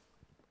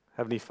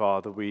Heavenly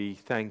Father, we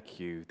thank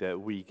you that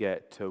we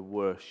get to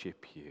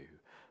worship you,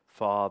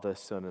 Father,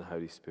 Son, and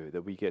Holy Spirit,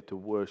 that we get to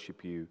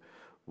worship you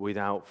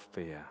without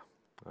fear,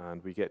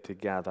 and we get to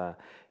gather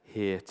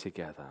here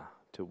together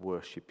to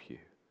worship you.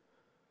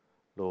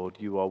 Lord,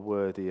 you are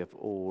worthy of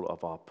all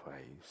of our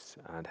praise,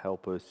 and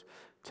help us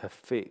to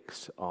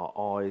fix our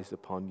eyes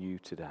upon you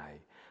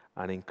today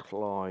and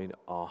incline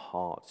our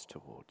hearts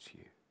towards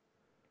you.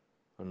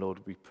 And Lord,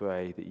 we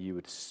pray that you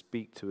would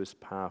speak to us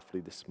powerfully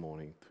this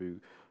morning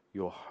through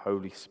your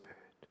Holy Spirit.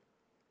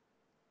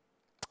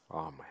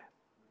 Amen.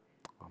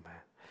 Amen.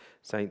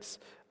 Saints,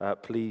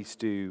 please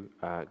do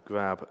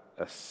grab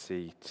a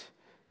seat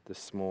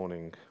this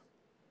morning.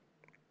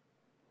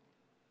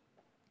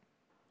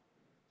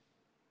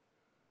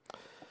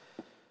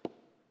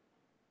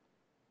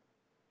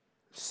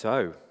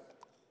 So,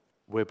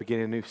 we're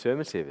beginning a new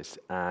sermon series,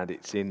 and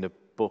it's in the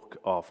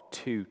book of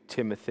 2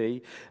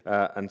 Timothy.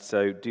 And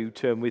so do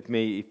turn with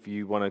me if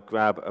you want to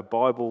grab a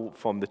Bible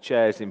from the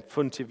chairs in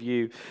front of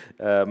you.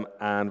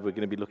 And we're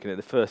going to be looking at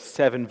the first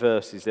 7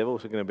 verses. They're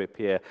also going to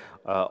appear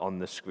on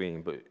the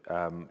screen, but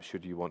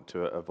should you want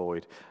to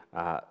avoid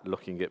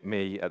looking at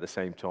me at the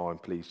same time,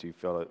 please do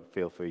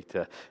feel free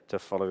to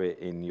follow it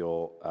in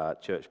your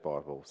church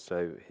Bible.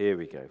 So here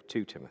we go,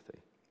 2 Timothy.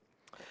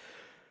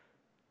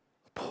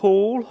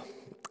 Paul,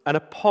 an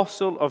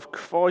apostle of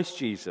Christ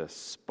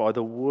Jesus, by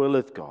the will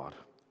of God,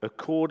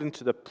 according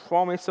to the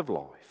promise of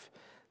life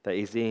that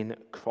is in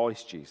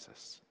Christ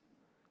Jesus,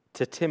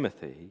 to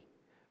Timothy,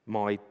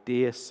 my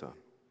dear son,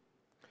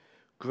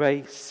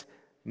 grace,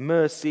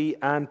 mercy,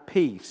 and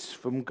peace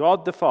from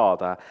God the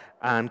Father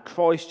and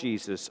Christ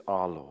Jesus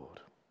our Lord.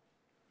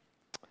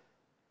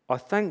 I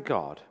thank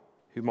God,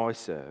 whom I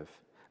serve,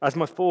 as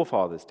my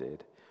forefathers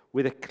did,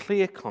 with a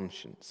clear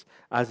conscience,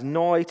 as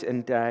night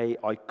and day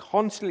I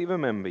constantly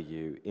remember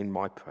you in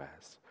my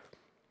prayers.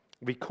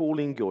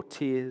 Recalling your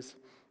tears,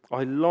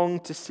 I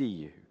long to see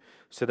you,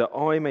 so that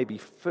I may be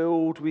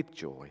filled with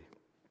joy.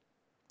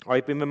 I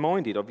have been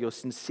reminded of your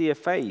sincere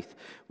faith,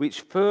 which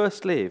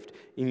first lived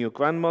in your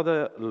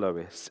grandmother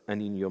Lois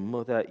and in your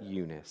mother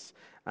Eunice,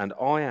 and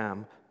I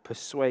am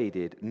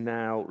persuaded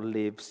now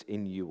lives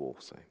in you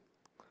also.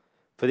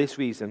 For this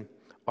reason,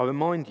 I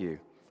remind you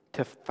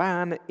to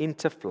fan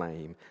into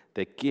flame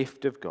the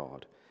gift of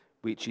God,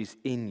 which is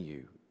in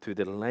you through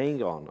the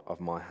laying on of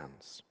my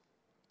hands.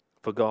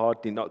 For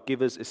God did not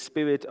give us a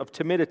spirit of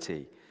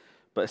timidity,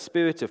 but a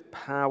spirit of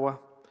power,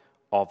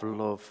 of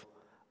love,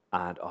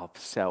 and of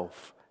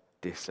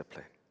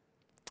self-discipline.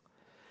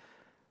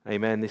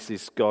 Amen. This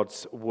is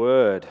God's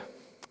word.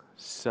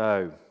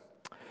 So,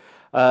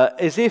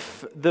 as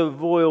if the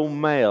Royal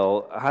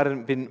Mail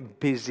hadn't been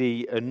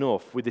busy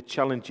enough with the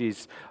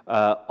challenges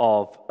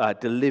of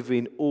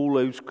delivering all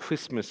those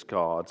Christmas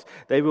cards,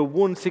 they were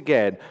once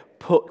again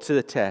put to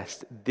the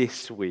test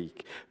this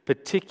week,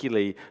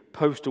 particularly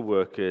postal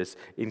workers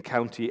in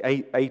County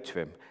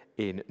Antrim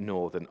in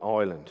Northern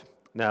Ireland.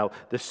 Now,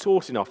 the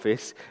sorting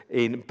office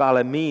in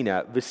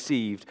Ballymena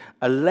received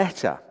a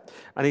letter,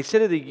 and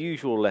instead of the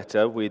usual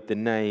letter with the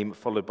name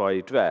followed by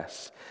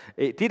address,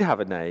 it did have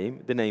a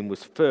name. The name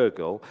was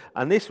Fergal,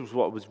 and this was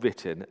what was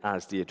written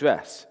as the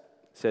address.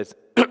 It says,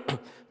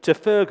 to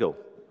Fergal,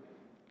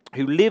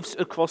 who lives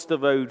across the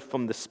road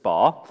from the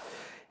spa.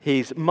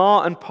 His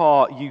ma and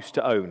pa used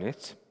to own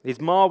it.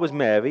 His ma was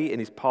Mary and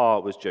his pa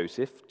was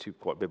Joseph. 2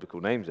 quite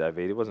biblical names there,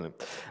 really, wasn't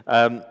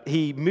it?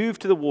 He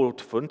moved to the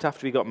waterfront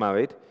after he got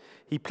married.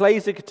 He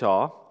plays the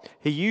guitar.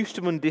 He used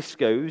to run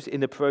discos in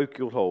the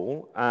parochial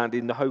hall and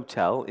in the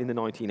hotel in the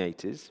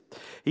 1980s.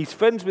 He's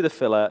friends with a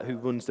fella who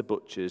runs the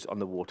butchers on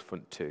the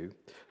waterfront too,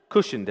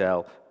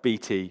 Cushendale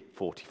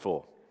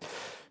BT44.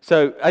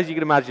 So, as you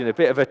can imagine, a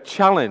bit of a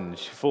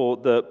challenge for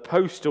the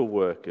postal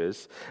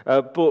workers.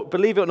 But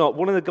believe it or not,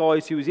 one of the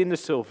guys who was in the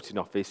sorting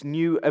office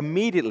knew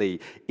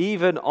immediately,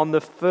 even on the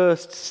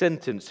first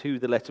sentence, who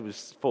the letter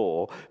was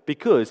for,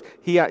 because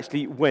he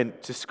actually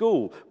went to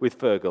school with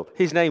Fergal.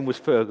 His name was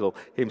Fergal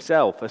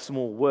himself, a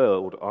small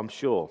world, I'm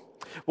sure.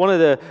 One of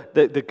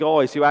the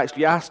guys who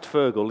actually asked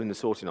Fergal in the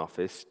sorting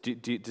office,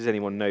 does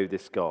anyone know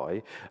this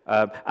guy,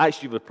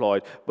 actually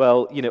replied,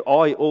 well,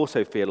 I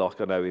also feel like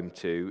I know him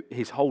too.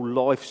 His whole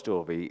life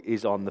story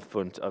is on the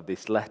front of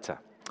this letter.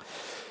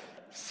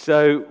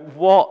 So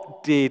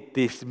what did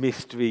this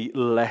mystery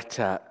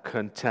letter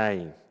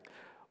contain?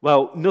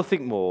 Well,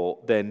 nothing more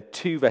than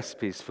 2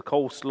 recipes for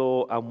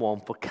coleslaw and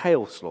 1 for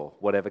kale slaw,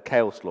 whatever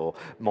kale slaw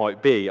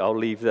might be. I'll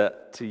leave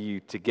that to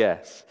you to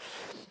guess.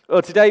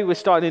 Well, today we're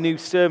starting a new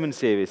sermon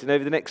series, and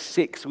over the next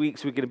 6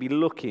 weeks we're going to be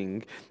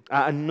looking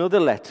at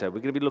another letter. We're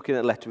going to be looking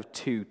at the letter of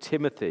 2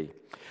 Timothy.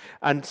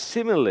 And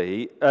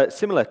similar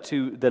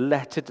to the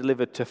letter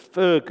delivered to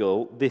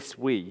Fergal this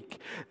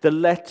week, the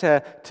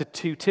letter to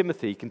 2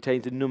 Timothy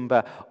contains a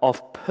number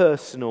of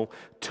personal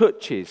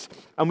touches,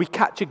 and we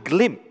catch a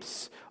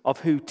glimpse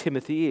of who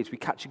Timothy is. We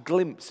catch a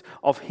glimpse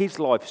of his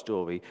life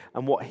story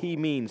and what he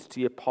means to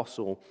the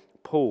Apostle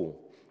Paul.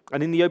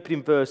 And in the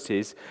opening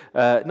verses,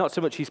 not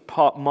so much his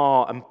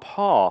Ma and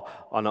Pa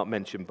are not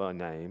mentioned by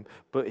name,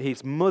 but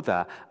his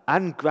mother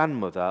and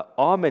grandmother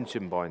are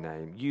mentioned by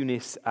name,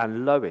 Eunice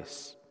and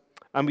Lois.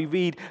 And we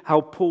read how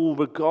Paul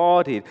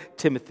regarded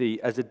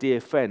Timothy as a dear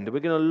friend.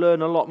 We're going to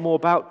learn a lot more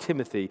about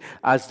Timothy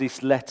as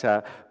this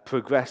letter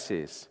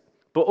progresses.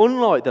 But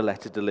unlike the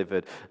letter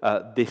delivered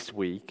this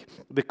week,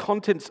 the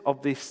contents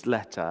of this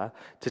letter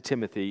to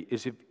Timothy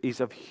is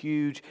of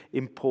huge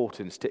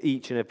importance to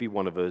each and every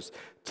one of us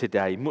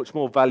today. Much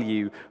more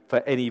value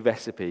for any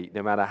recipe,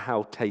 no matter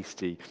how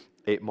tasty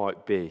it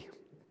might be.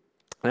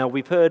 Now,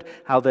 we've heard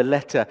how the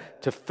letter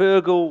to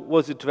Fergal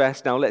was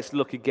addressed. Now, let's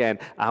look again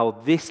how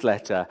this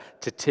letter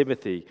to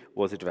Timothy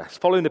was addressed.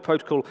 Following the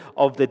protocol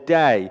of the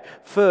day,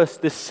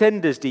 first, the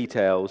sender's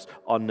details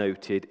are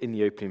noted in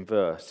the opening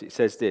verse. It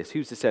says this,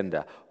 who's the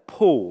sender?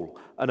 Paul,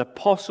 an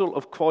apostle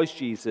of Christ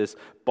Jesus,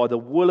 by the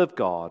will of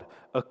God,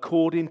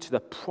 according to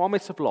the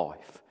promise of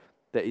life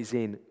that is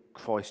in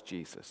Christ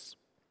Jesus.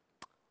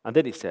 And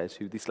then it says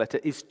who this letter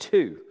is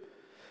to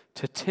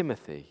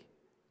Timothy,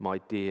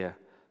 my dear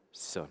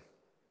son.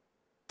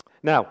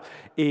 Now,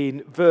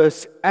 in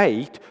verse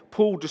 8,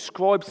 Paul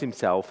describes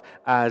himself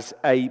as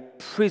a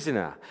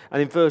prisoner.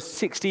 And in verse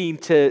 16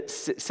 to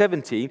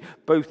 17,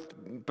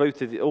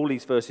 all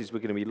these verses we're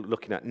going to be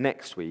looking at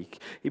next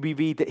week, we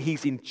read that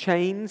he's in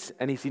chains,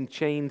 and he's in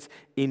chains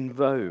in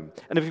Rome.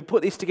 And if we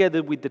put this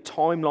together with the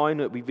timeline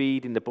that we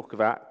read in the book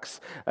of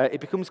Acts,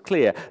 it becomes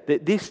clear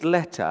that this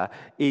letter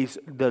is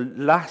the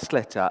last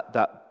letter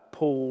that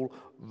Paul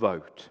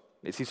wrote.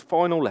 It's his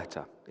final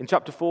letter. In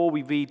chapter 4,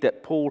 we read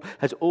that Paul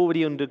has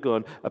already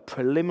undergone a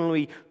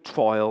preliminary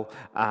trial,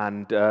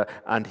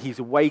 and he's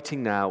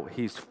awaiting now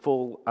his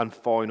full and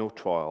final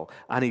trial,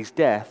 and his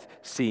death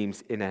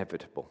seems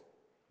inevitable.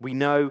 We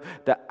know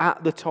that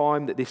at the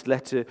time that this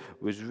letter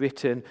was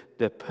written,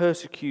 the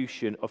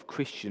persecution of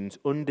Christians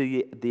under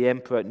the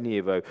Emperor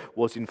Nero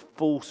was in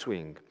full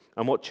swing.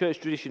 And what church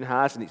tradition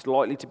has, and it's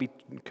likely to be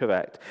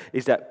correct,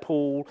 is that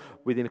Paul,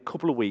 within a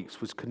couple of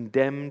weeks, was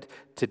condemned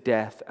to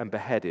death and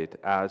beheaded,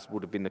 as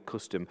would have been the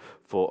custom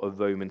for a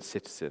Roman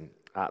citizen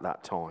at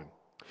that time.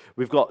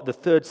 We've got the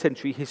 3rd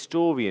century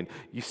historian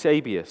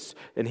Eusebius,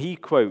 and he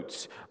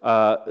quotes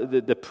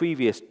the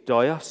previous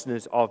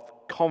Dioscorides of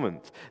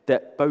Corinth,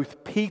 that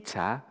both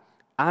Peter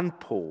and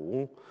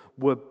Paul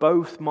were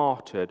both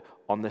martyred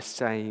on the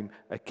same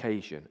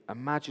occasion.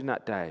 Imagine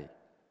that day.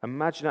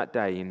 Imagine that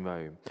day in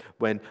Rome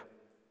when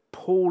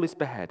Paul is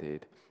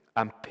beheaded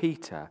and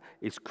Peter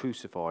is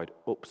crucified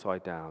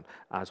upside down,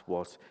 as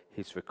was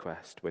his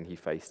request when he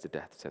faced the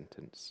death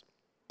sentence.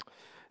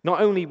 Not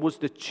only was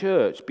the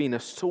church being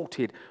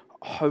assaulted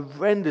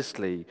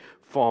horrendously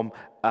from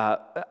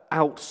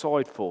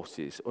outside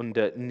forces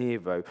under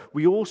Nero,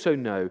 we also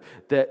know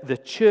that the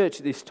church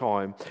at this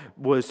time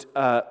was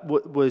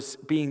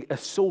being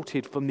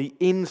assaulted from the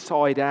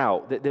inside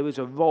out, that there was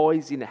a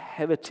rise in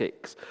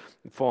heretics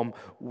from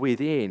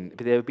within.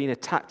 They were being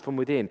attacked from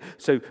within.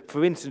 So,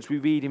 for instance, we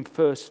read in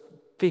verse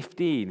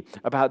 15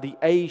 about the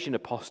Asian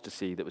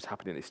apostasy that was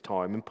happening at this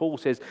time. And Paul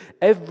says,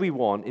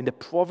 everyone in the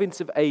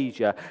province of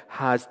Asia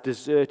has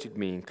deserted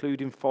me,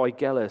 including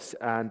Phygellus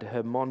and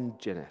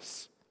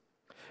Hermogenes.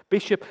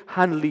 Bishop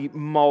Handley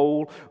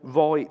Mole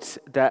writes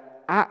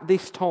that at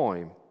this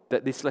time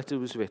that this letter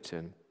was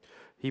written,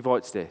 he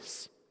writes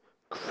this: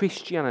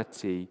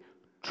 Christianity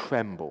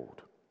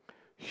trembled,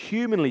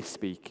 humanly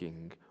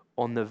speaking,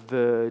 on the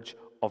verge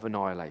of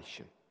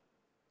annihilation.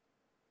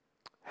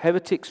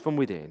 Heretics from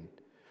within,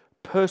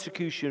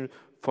 persecution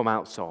from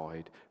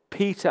outside,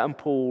 Peter and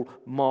Paul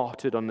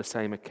martyred on the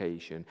same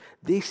occasion.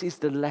 This is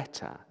the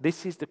letter.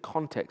 This is the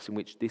context in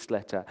which this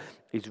letter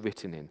is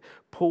written in.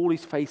 Paul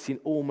is facing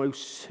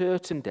almost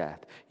certain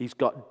death. He's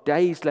got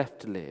days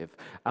left to live.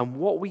 And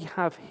what we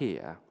have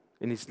here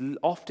in his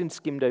often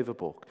skimmed over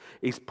book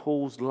is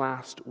Paul's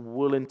last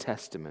will and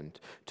testament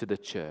to the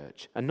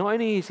church. And not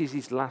only is it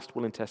his last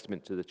will and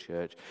testament to the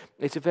church,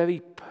 it's a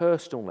very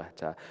personal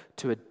letter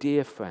to a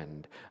dear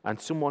friend and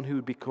someone who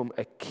would become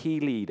a key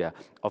leader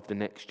of the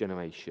next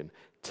generation,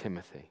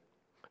 Timothy.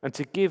 And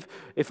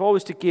if I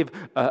was to give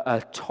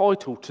a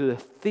title to the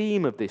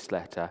theme of this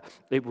letter,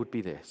 it would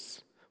be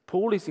this: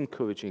 Paul is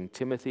encouraging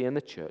Timothy and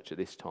the church at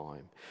this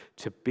time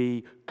to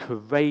be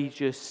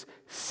courageous,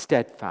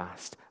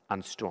 steadfast,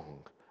 and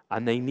strong.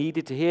 And they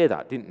needed to hear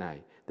that, didn't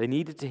they? They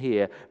needed to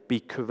hear, be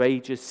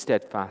courageous,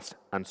 steadfast,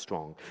 and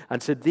strong.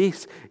 And so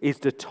this is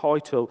the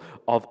title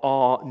of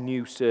our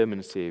new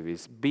sermon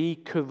series: Be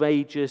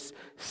courageous,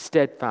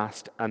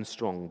 steadfast, and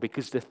strong.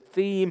 Because the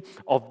theme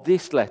of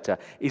this letter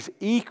is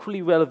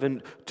equally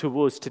relevant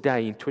to us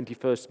today in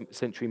 21st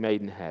century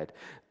Maidenhead.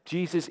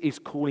 Jesus is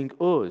calling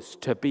us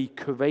to be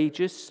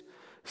courageous,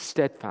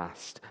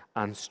 steadfast,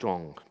 and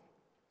strong.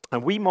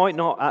 And we might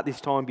not at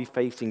this time be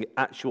facing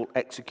actual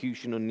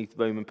execution underneath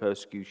Roman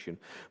persecution,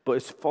 but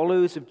as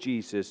followers of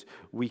Jesus,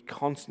 we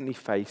constantly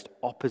faced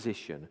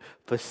opposition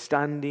for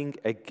standing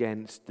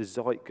against the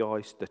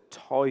zeitgeist, the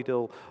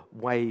tidal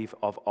wave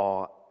of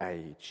our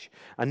age.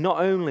 And not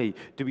only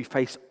do we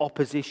face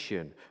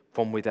opposition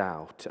from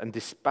without and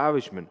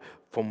disparagement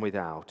from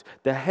without.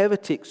 The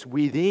heretics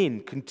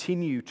within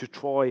continue to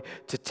try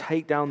to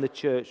take down the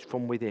church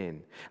from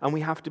within. And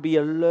we have to be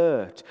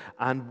alert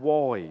and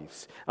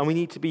wise. And we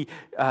need to be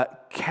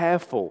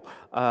careful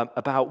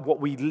about what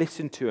we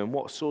listen to and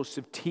what sorts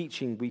of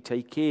teaching we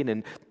take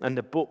in and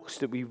the books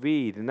that we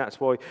read. And that's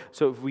why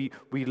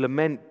we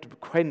lament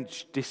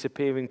quench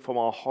disappearing from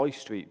our high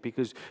street,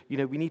 because we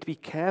need to be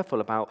careful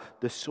about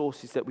the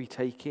sources that we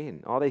take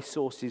in. Are they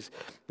sources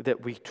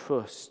that we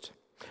trust?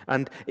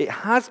 And it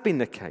has been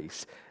the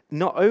case,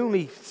 not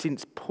only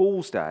since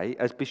Paul's day,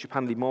 as Bishop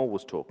Handley Moore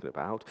was talking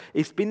about,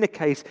 it's been the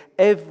case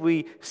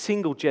every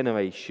single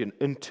generation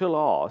until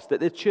ours,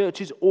 that the church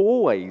has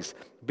always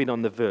been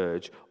on the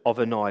verge of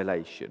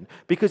annihilation.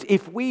 Because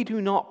if we do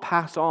not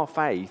pass our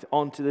faith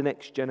on to the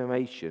next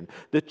generation,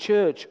 the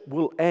church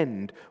will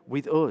end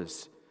with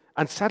us.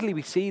 And sadly,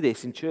 we see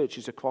this in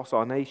churches across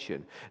our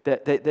nation,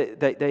 that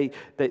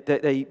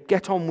they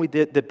get on with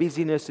the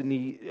busyness and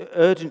the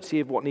urgency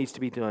of what needs to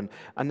be done,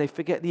 and they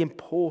forget the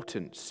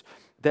importance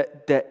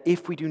that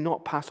if we do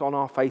not pass on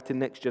our faith to the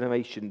next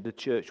generation, the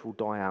church will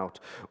die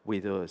out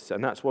with us.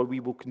 And that's why we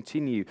will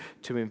continue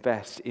to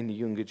invest in the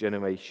younger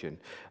generation.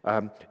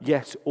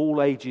 Yes,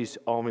 all ages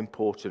are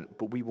important,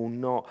 but we will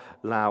not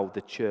allow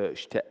the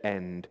church to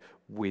end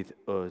with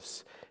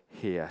us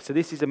here. So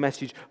this is a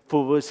message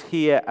for us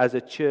here as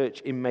a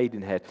church in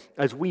Maidenhead,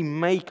 as we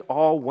make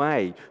our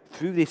way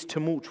through this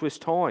tumultuous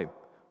time.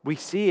 We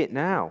see it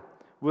now.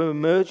 We're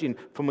emerging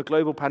from a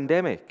global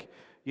pandemic.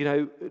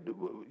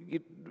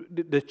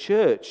 The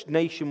church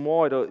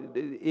nationwide, or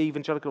the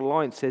Evangelical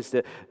Alliance, says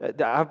that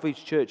the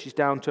average church is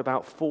down to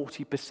about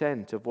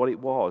 40% of what it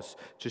was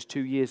just 2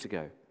 years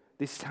ago.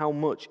 This is how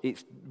much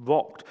it's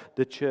rocked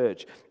the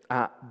church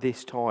at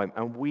this time.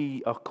 And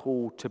we are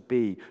called to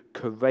be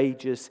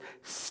courageous,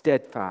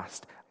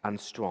 steadfast, and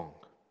strong.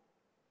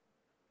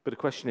 But the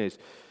question is,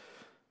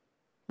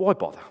 why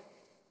bother?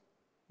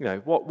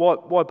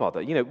 Why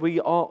bother? We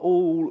are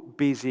all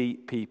busy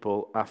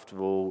people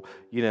after all.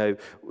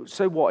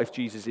 So what if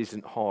Jesus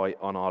isn't high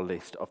on our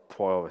list of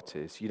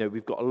priorities?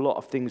 We've got a lot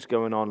of things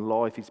going on.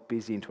 Life is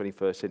busy in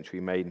 21st century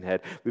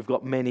Maidenhead. We've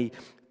got many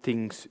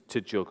things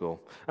to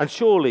juggle. And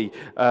surely,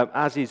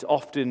 as is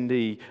often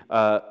the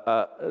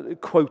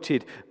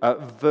quoted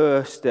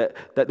verse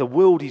that the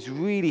world is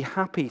really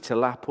happy to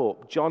lap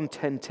up, John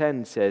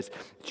 10:10 says,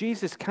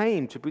 Jesus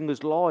came to bring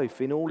us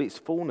life in all its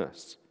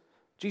fullness.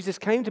 Jesus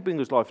came to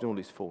bring us life in all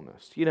its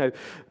fullness,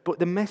 but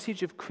the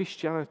message of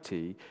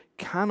Christianity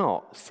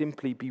cannot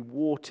simply be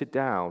watered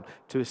down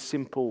to a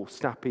simple,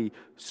 snappy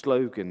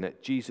slogan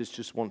that Jesus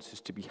just wants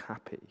us to be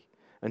happy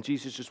and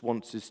Jesus just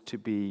wants us to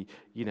be,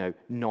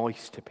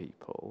 nice to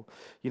people.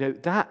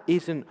 That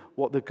isn't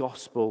what the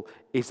gospel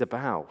is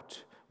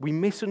about. We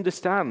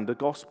misunderstand the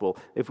gospel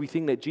if we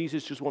think that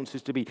Jesus just wants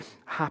us to be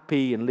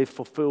happy and live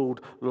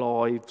fulfilled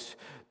lives.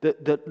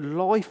 That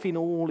life in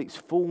all its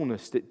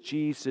fullness that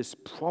Jesus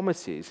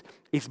promises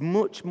is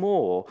much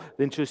more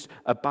than just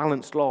a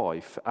balanced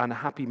life and a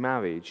happy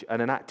marriage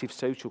and an active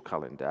social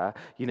calendar,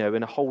 and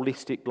a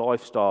holistic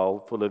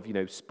lifestyle full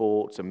of,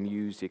 sports and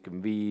music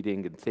and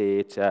reading and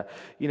theatre.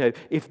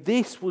 If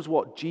this was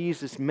what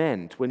Jesus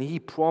meant when he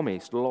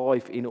promised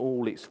life in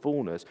all its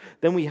fullness,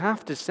 then we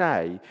have to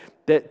say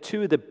that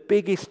two of the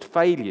biggest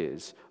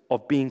failures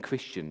of being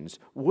Christians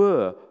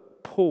were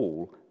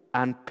Paul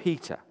and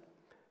Peter.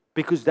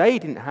 Because they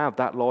didn't have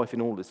that life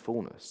in all its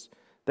fullness.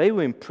 They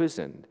were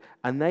imprisoned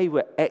and they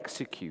were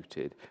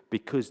executed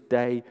because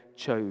they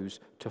chose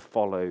to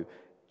follow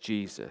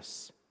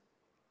Jesus.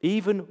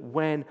 Even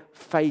when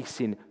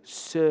facing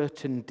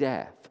certain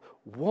death,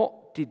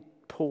 what did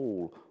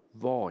Paul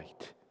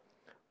write?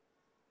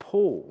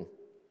 Paul,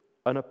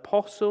 an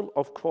apostle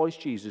of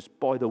Christ Jesus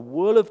by the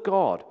will of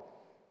God,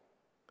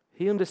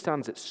 he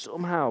understands that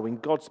somehow in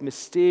God's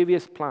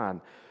mysterious plan,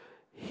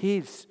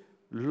 his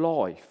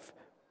life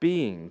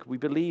we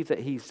believe that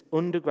he's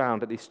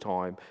underground at this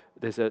time.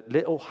 There's a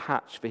little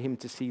hatch for him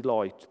to see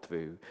light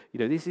through.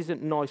 This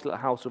isn't a nice little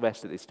house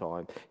arrest at this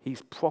time.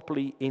 He's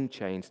properly in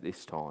chains at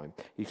this time.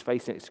 He's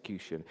facing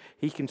execution.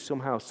 He can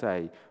somehow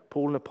say,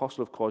 Paul, an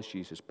apostle of Christ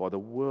Jesus, by the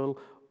will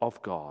of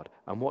God.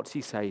 And what does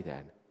he say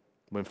then?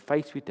 When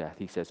faced with death,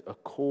 he says,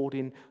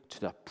 according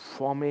to the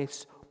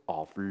promise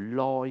of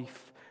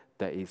life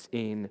that is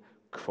in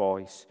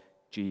Christ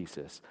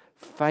Jesus.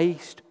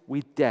 Faced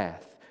with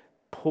death,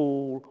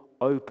 Paul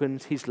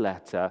opens his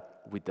letter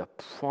with the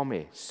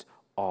promise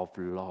of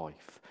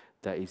life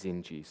that is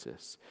in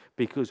Jesus.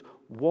 Because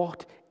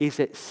what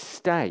is at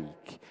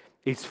stake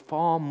is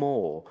far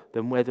more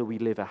than whether we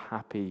live a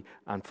happy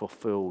and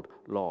fulfilled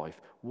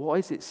life. What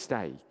is at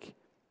stake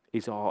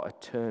is our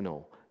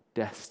eternal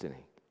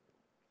destiny.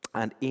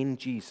 And in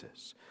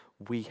Jesus,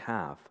 we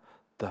have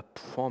the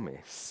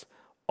promise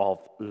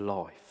of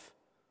life.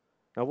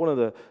 Now, one of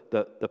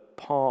the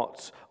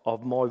parts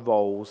of my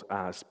roles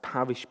as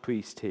parish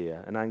priest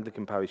here, an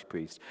Anglican parish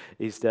priest,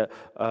 is that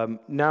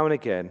now and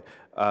again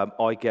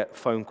I get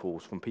phone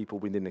calls from people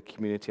within the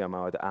community. I'm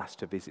either asked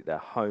to visit their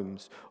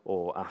homes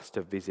or asked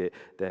to visit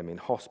them in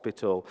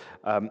hospital,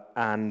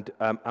 and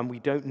we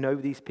don't know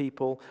these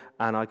people,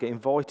 and I get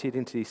invited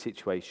into these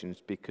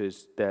situations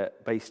because they're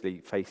basically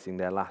facing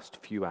their last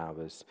few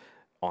hours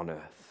on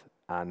earth.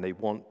 And they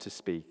want to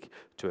speak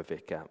to a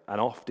vicar.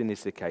 And often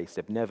is the case,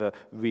 they've never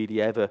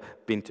really ever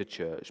been to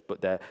church,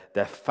 but they're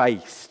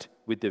faced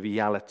with the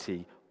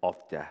reality of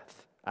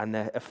death. And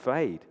they're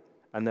afraid.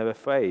 And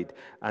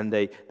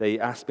they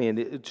asked me,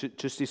 and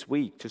just this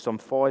week, just on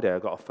Friday, I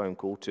got a phone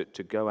call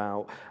to go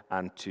out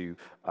and to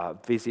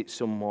visit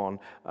someone.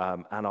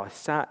 And I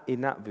sat in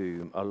that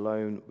room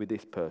alone with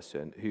this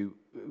person who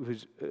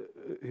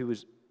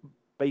was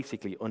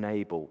basically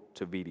unable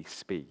to really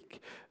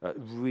speak,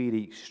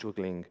 really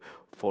struggling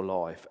for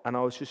life. And I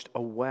was just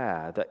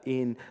aware that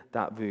in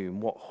that room,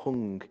 what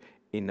hung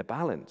in the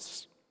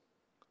balance,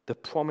 the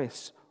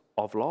promise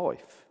of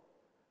life.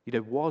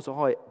 Was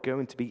I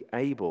going to be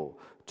able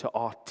to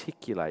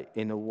articulate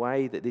in a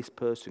way that this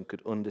person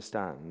could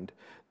understand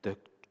the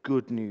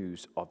good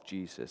news of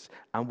Jesus?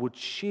 And would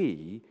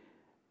she,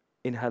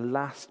 in her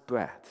last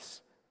breaths,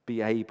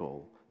 be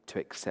able to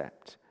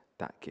accept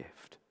that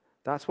gift?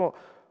 That's what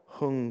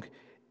hung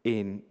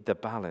in the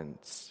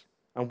balance.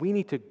 And we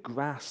need to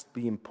grasp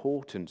the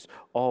importance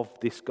of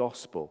this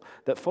gospel,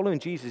 that following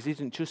Jesus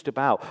isn't just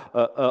about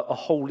a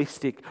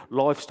holistic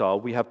lifestyle.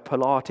 We have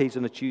Pilates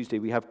on a Tuesday,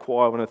 we have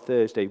choir on a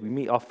Thursday, we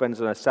meet our friends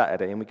on a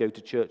Saturday, and we go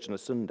to church on a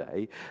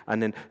Sunday,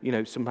 and then,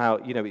 somehow,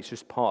 it's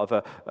just part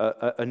of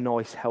a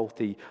nice,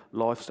 healthy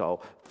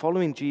lifestyle.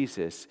 Following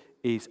Jesus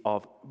is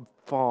of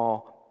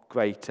far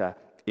greater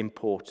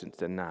importance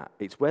than that.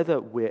 It's whether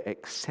we're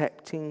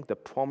accepting the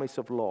promise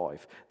of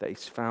life that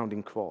is found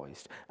in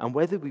Christ, and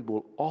whether we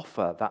will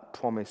offer that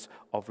promise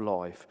of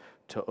life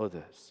to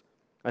others.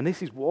 And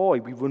this is why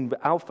we run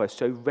Alpha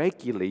so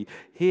regularly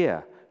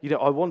here.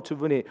 I want to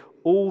run it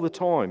all the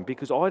time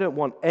because I don't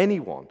want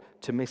anyone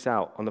to miss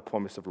out on the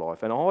promise of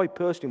life. And I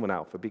personally run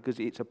Alpha because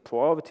it's a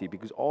priority,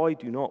 because I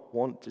do not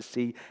want to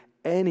see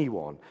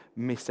anyone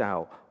miss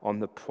out on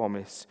the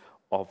promise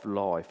of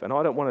life. And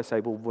I don't want to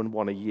say, well, run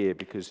one a year,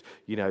 because,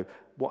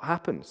 what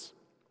happens?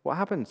 What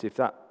happens if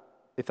that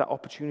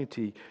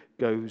opportunity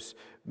goes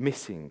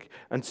missing?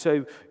 And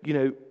so,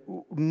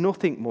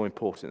 nothing more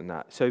important than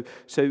that. So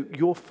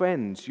your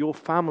friends, your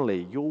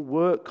family, your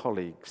work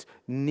colleagues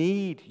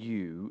need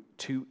you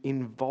to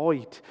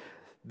invite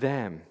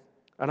them.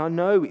 And I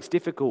know it's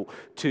difficult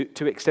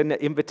to extend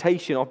that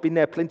invitation. I've been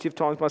there plenty of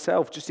times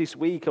myself. Just this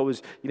week, I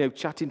was,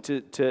 chatting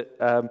to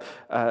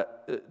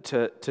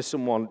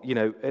someone,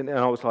 and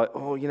I was like,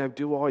 oh,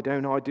 do I,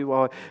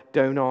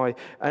 don't I?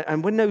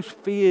 And when those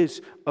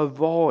fears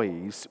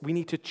arise, we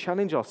need to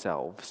challenge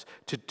ourselves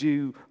to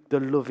do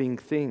the loving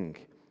thing.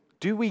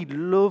 Do we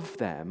love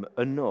them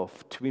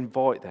enough to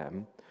invite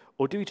them,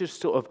 or do we just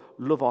sort of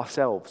love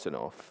ourselves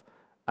enough?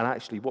 And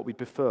actually, what we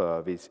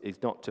prefer is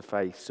not to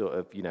face sort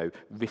of,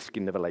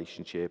 risking the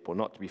relationship, or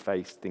not to be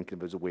faced thinking of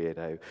them as a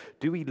weirdo.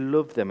 Do we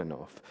love them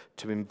enough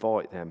to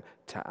invite them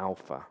to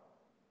Alpha?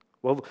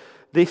 Well,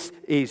 this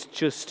is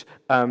just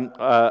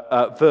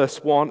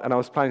verse 1, and I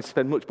was planning to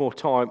spend much more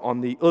time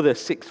on the other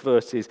 6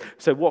 verses.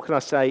 So what can I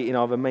say in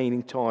our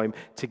remaining time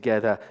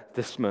together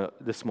this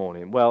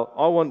morning? Well,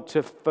 I want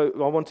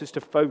us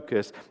to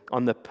focus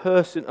on the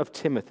person of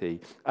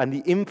Timothy and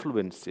the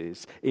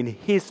influences in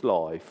his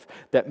life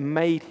that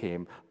made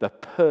him the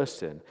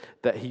person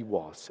that he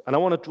was. And I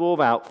want to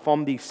draw out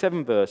from these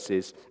 7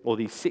 verses, or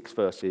these 6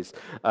 verses,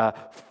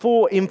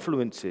 4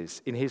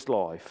 influences in his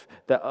life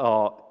that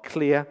are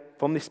clear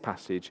from this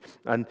passage,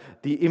 and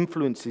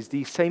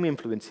these same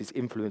influences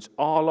influence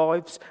our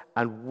lives,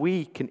 and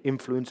we can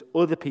influence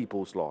other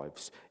people's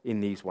lives in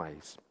these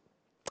ways.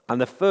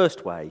 And the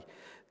first way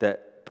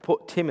that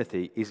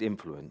Timothy is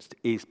influenced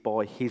is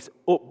by his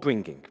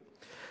upbringing.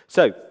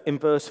 So in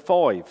verse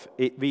 5,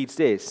 it reads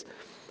this: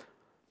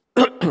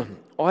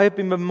 I have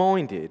been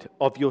reminded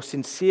of your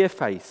sincere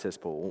faith, says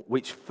Paul,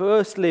 which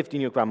first lived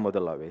in your grandmother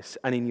Lois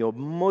and in your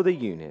mother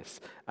Eunice,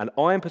 and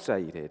I am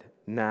persuaded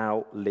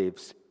now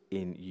lives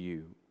in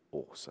you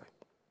also.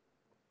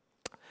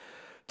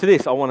 To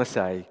this, I want to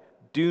say,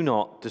 do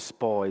not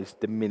despise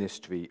the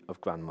ministry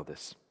of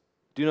grandmothers.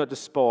 Do not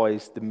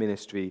despise the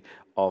ministry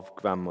of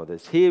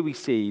grandmothers. Here we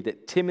see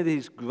that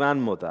Timothy's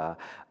grandmother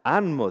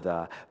and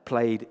mother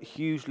played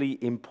hugely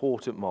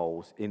important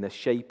roles in the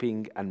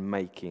shaping and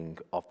making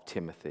of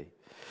Timothy.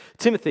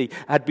 Timothy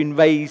had been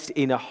raised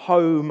in a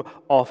home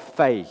of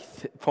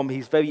faith from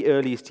his very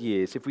earliest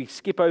years. If we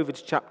skip over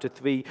to chapter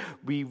 3,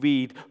 we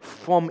read,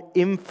 from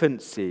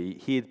infancy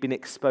he had been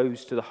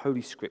exposed to the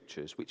Holy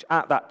Scriptures, which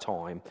at that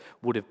time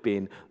would have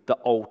been the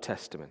Old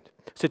Testament.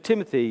 So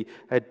Timothy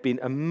had been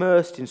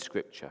immersed in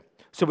Scripture.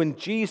 So when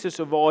Jesus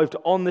arrived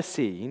on the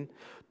scene,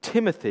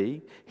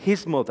 Timothy,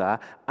 his mother,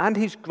 and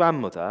his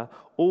grandmother,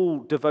 all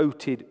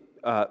devoted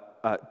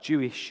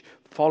Jewish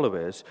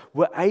followers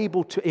were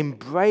able to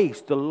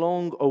embrace the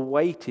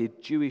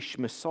long-awaited Jewish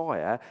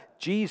Messiah,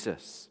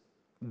 Jesus,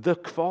 the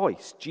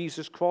Christ,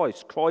 Jesus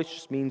Christ. Christ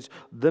just means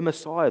the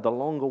Messiah, the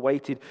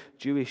long-awaited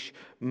Jewish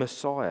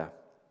Messiah.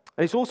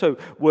 And it's also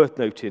worth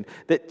noting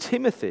that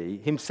Timothy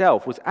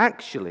himself was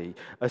actually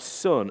a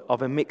son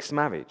of a mixed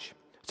marriage.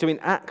 So in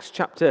Acts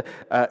chapter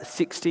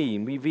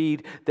 16, we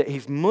read that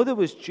his mother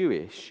was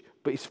Jewish,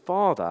 but his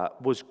father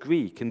was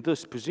Greek and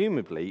thus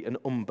presumably an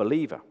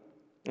unbeliever.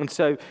 And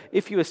so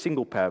if you're a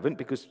single parent,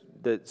 because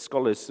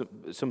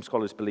some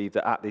scholars believe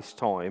that at this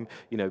time,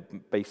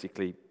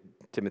 basically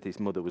Timothy's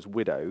mother was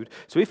widowed.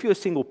 So if you're a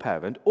single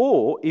parent,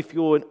 or if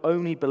you're an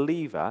only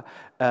believer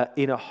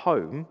in a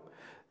home,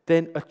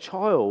 then a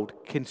child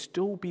can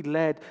still be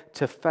led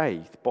to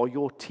faith by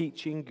your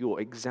teaching,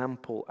 your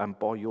example, and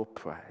by your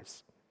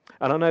prayers.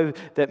 And I know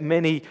that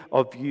many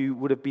of you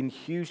would have been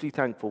hugely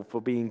thankful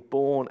for being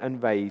born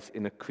and raised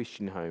in a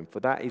Christian home, for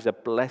that is a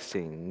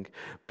blessing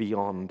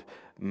beyond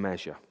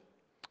measure.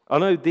 I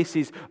know this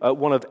is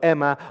one of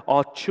Emma,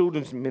 our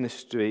children's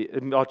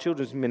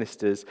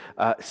minister's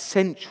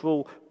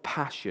central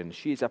passion.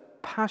 She is a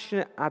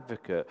passionate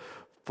advocate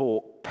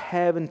for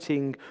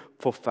parenting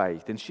for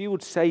faith. And she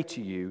would say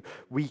to you,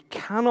 we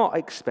cannot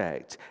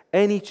expect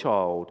any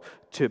child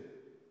to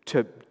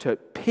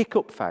pick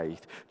up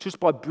faith just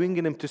by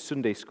bringing them to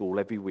Sunday school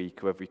every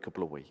week or every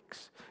couple of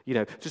weeks.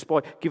 Just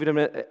by giving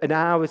them an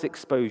hour's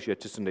exposure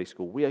to Sunday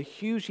school. We are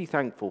hugely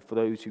thankful for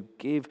those who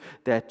give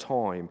their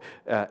time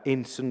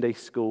in Sunday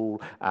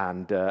school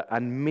and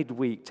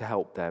midweek to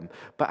help them.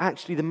 But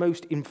actually the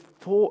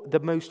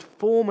most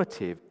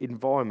formative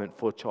environment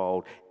for a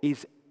child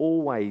is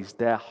always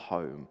their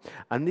home.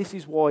 And this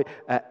is why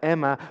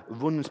Emma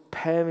runs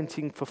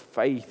Parenting for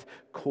Faith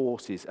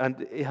courses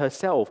and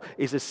herself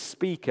is a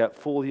speaker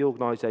for the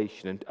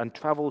organisation and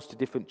travels to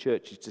different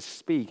churches to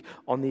speak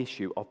on the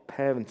issue of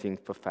parenting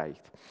for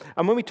faith.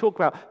 And when we talk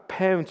about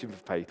parenting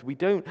for faith, we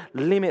don't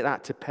limit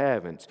that to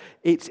parents.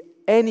 It's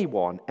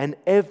anyone and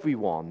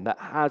everyone that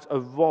has a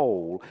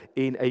role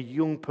in a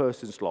young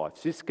person's life.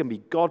 So this can be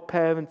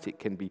godparents, it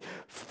can be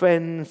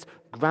friends,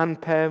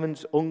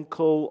 grandparents,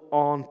 uncle,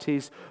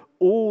 aunties.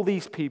 All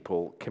these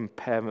people can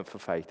parent for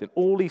faith, and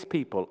all these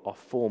people are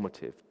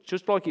formative.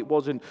 Just like it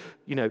wasn't,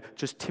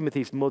 just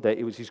Timothy's mother,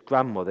 it was his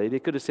grandmother. They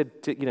could have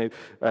said,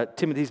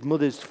 Timothy's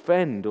mother's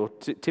friend or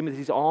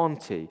Timothy's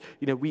auntie.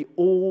 We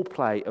all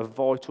play a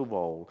vital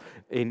role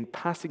in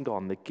passing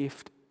on the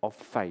gift of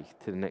faith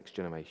to the next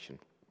generation.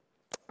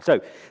 So,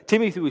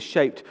 Timothy was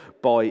shaped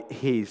by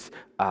his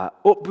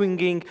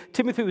upbringing.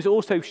 Timothy was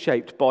also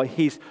shaped by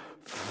his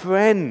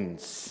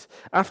friends.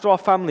 After our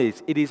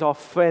families, it is our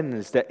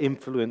friends that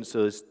influence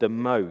us the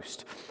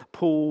most.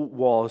 Paul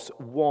was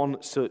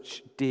one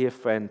such dear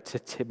friend to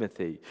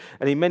Timothy.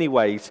 And in many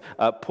ways,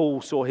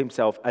 Paul saw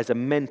himself as a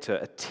mentor,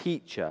 a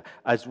teacher,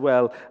 as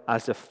well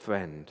as a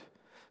friend.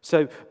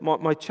 So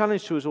my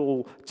challenge to us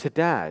all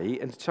today,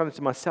 and the challenge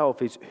to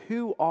myself, is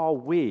who are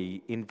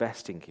we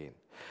investing in?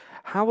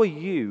 How are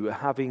you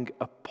having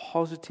a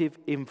positive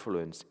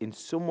influence in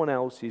someone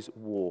else's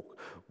walk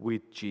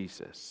with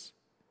Jesus?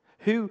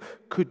 Who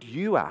could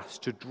you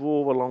ask to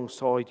draw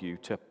alongside you,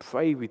 to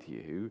pray with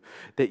you,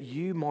 that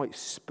you might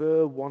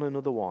spur one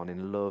another on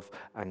in love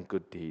and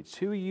good deeds?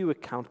 Who are you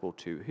accountable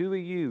to? Who are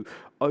you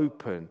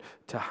open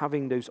to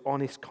having those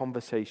honest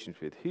conversations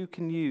with? Who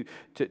can you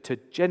to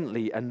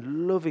gently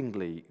and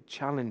lovingly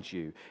challenge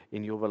you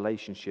in your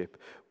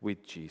relationship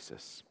with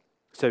Jesus?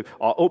 So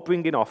our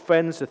upbringing, our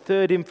friends, the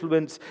third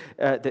influence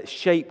that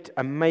shaped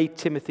and made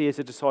Timothy as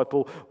a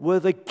disciple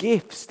were the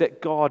gifts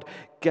that God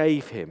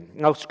gave him.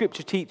 Now,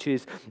 Scripture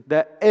teaches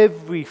that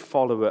every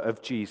follower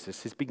of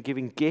Jesus has been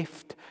given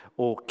gift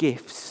or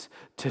gifts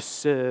to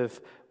serve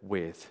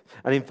with.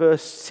 And in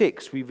verse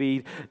 6 we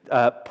read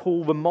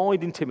Paul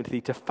reminding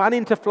Timothy to fan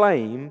into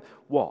flame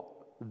what?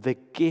 The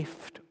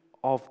gift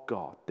of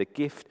God. The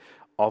gift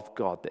of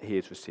God that he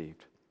has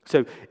received.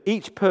 So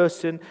each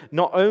person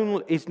not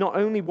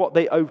only what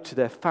they owe to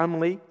their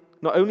family,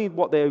 not only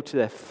what they owe to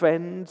their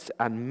friends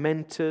and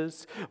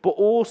mentors, but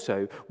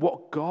also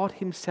what God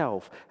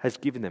himself has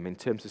given them in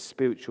terms of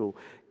spiritual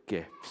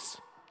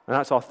gifts. And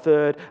that's our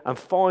third and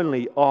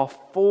finally our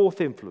fourth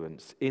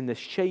influence in the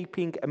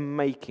shaping and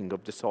making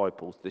of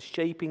disciples, the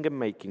shaping and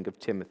making of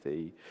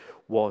Timothy,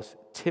 was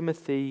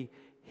Timothy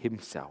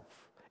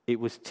himself. It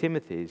was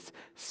Timothy's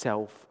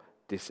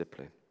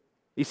self-discipline.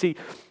 You see,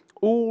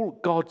 all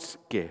God's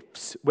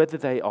gifts, whether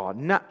they are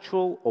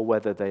natural or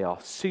whether they are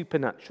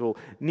supernatural,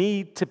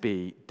 need to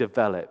be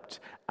developed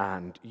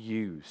and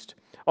used.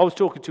 I was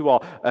talking to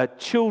our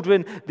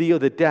children the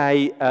other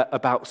day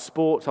about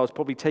sports. I was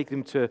probably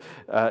taking them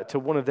to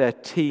one of their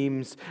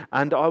teams,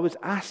 and I was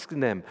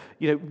asking them,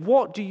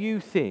 what do you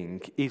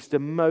think is the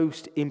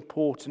most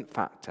important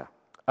factor?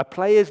 A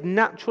player's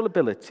natural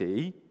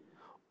ability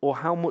or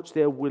how much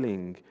they're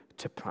willing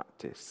to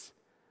practice?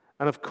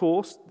 And of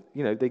course,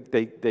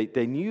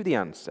 they knew the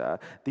answer.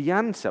 The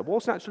answer,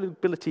 whilst natural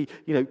ability,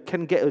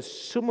 can get us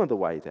some of the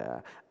way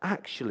there,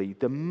 actually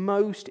the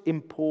most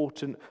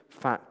important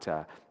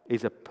factor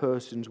is a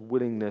person's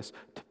willingness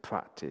to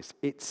practice.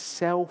 It's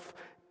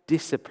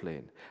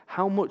self-discipline.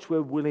 How much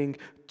we're willing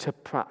to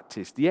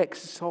practice. The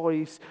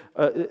exercising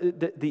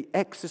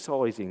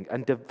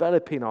and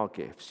developing our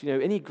gifts. You know,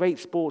 any great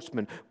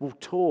sportsman will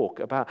talk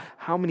about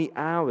how many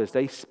hours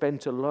they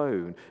spent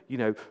alone, you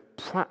know,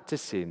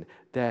 practicing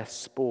their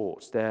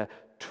sports, their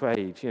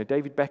trades. You know,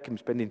 David Beckham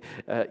spending,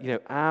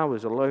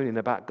 hours alone in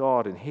the back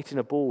garden, hitting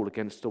a ball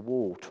against a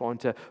wall, trying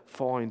to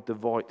find the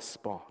right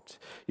spot.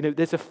 You know,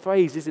 there's a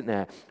phrase, isn't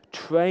there?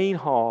 Train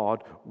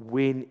hard,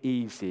 win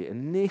easy.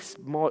 And this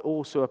might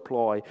also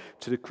apply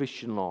to the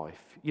Christian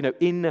life. You know,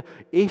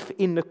 if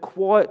in the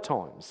quiet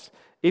times,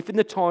 if in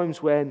the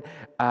times when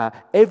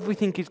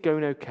everything is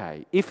going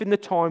okay, if in the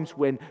times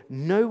when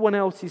no one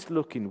else is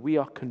looking, we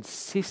are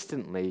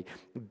consistently,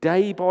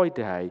 day by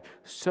day,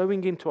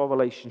 sowing into our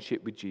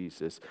relationship with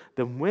Jesus,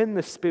 then when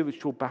the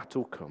spiritual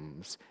battle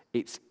comes,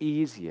 it's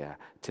easier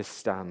to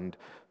stand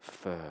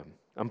firm.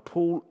 And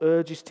Paul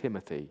urges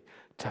Timothy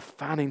to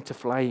fan into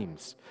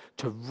flames,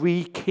 to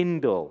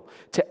rekindle,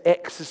 to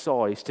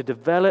exercise, to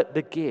develop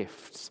the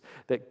gifts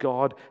that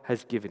God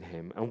has given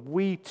him. And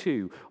we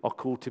too are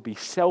called to be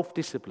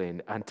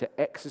self-disciplined and to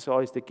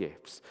exercise the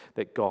gifts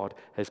that God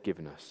has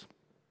given us.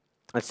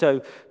 And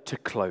so, to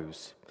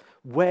close,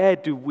 where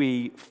do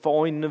we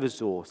find the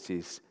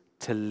resources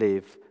to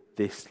live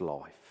this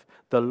life?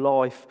 The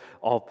life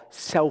of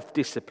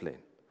self-discipline,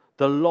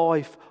 the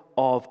life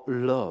of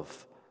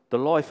love, the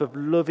life of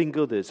loving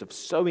others, of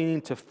sowing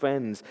into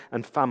friends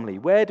and family.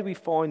 Where do we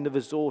find the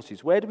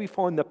resources? Where do we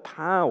find the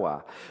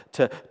power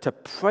to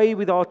pray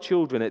with our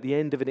children at the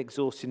end of an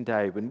exhausting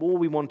day when all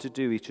we want to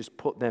do is just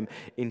put them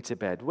into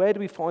bed? Where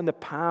do we find the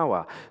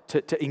power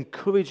to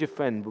encourage a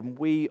friend when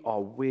we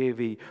are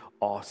weary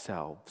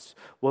ourselves?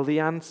 Well,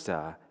 the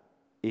answer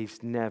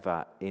is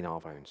never in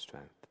our own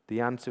strength.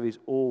 The answer is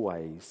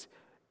always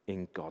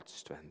in God's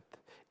strength.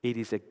 It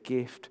is a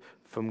gift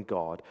from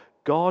God.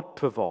 God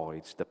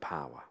provides the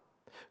power.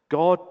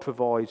 God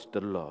provides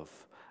the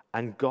love,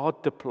 and God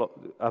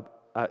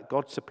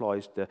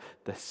supplies the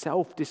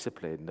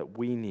self-discipline that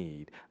we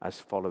need as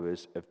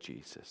followers of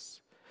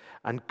Jesus.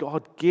 And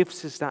God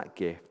gives us that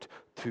gift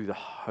through the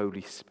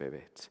Holy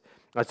Spirit.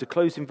 As the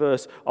closing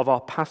verse of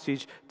our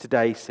passage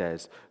today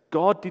says,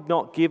 God did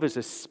not give us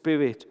a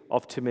spirit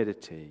of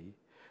timidity,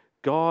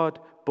 but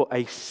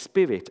a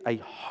spirit, a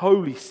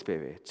Holy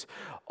Spirit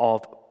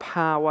of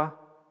power,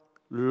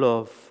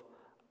 love,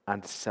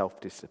 and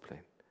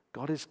self-discipline.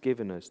 God has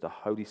given us the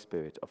Holy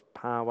Spirit of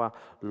power,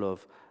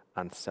 love,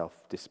 and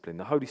self-discipline.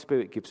 The Holy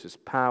Spirit gives us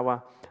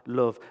power,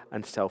 love,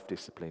 and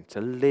self-discipline to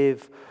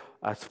live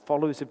as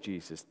followers of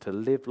Jesus, to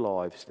live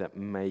lives that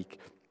make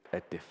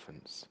a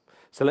difference.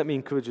 So let me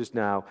encourage us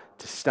now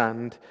to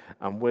stand,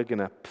 and we're going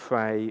to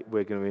pray.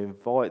 We're going to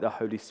invite the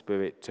Holy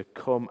Spirit to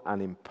come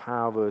and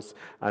empower us,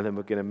 and then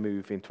we're going to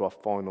move into our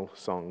final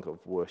song of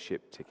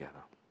worship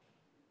together.